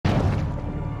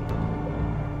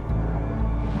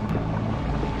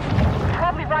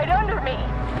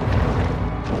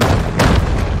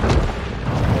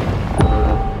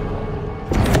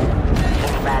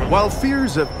While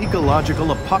fears of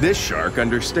ecological apocalypse, this shark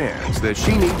understands that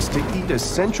she needs to eat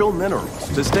essential minerals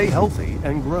to stay healthy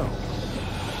and grow.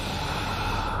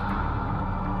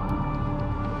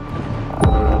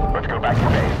 Let's go back to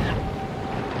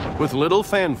base. With little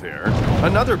fanfare,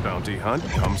 another bounty hunt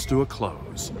comes to a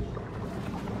close.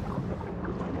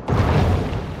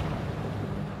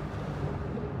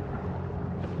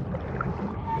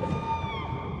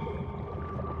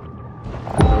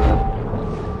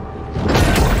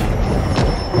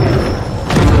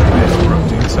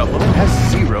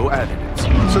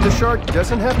 So the shark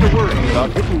doesn't have to worry about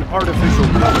hitting artificial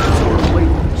colors or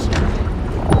flavors.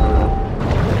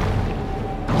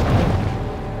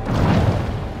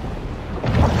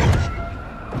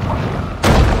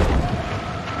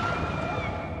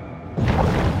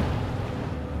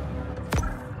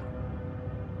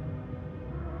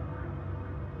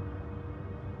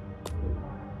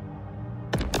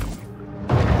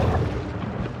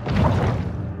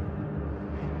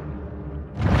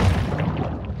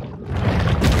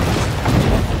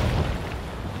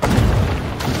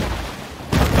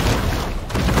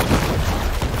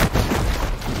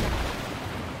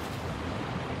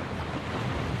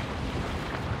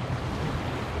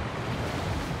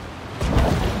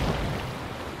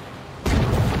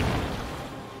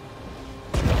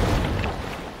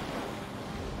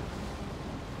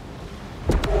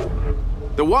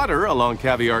 The water along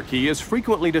Caviar Key is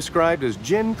frequently described as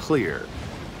gin clear.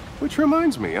 Which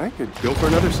reminds me, I could go for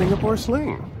another Singapore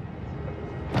sling.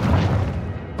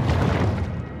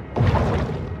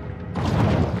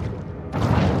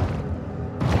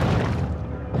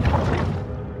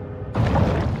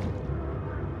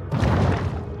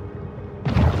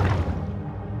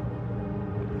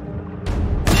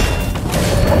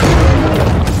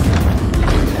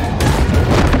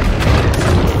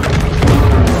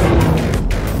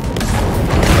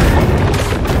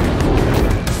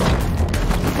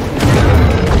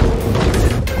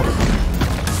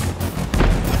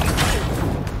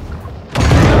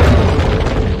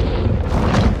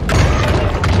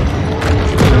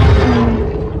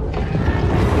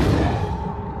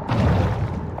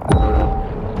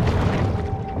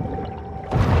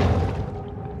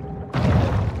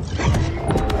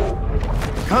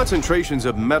 Concentrations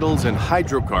of metals and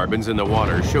hydrocarbons in the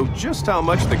water show just how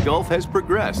much the Gulf has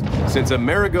progressed since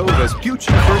Amerigo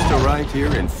Vespucci first arrived here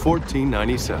in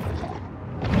 1497.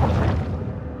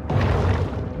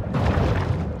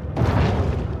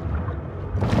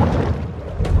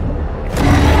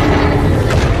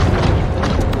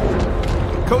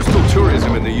 Coastal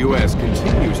tourism in the U.S.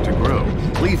 continues to grow,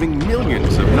 leaving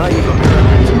millions of naive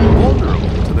Americans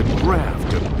vulnerable to the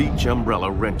graft of beach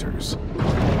umbrella renters.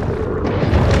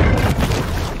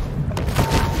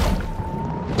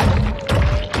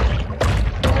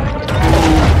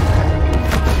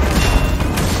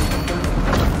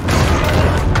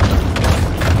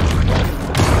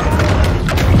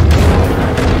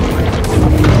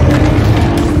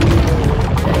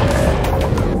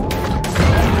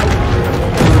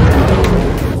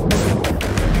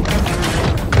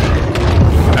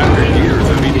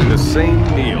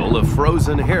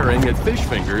 Frozen herring at Fish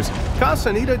Fingers,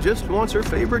 Casanita just wants her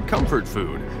favorite comfort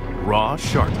food, raw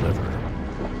shark liver.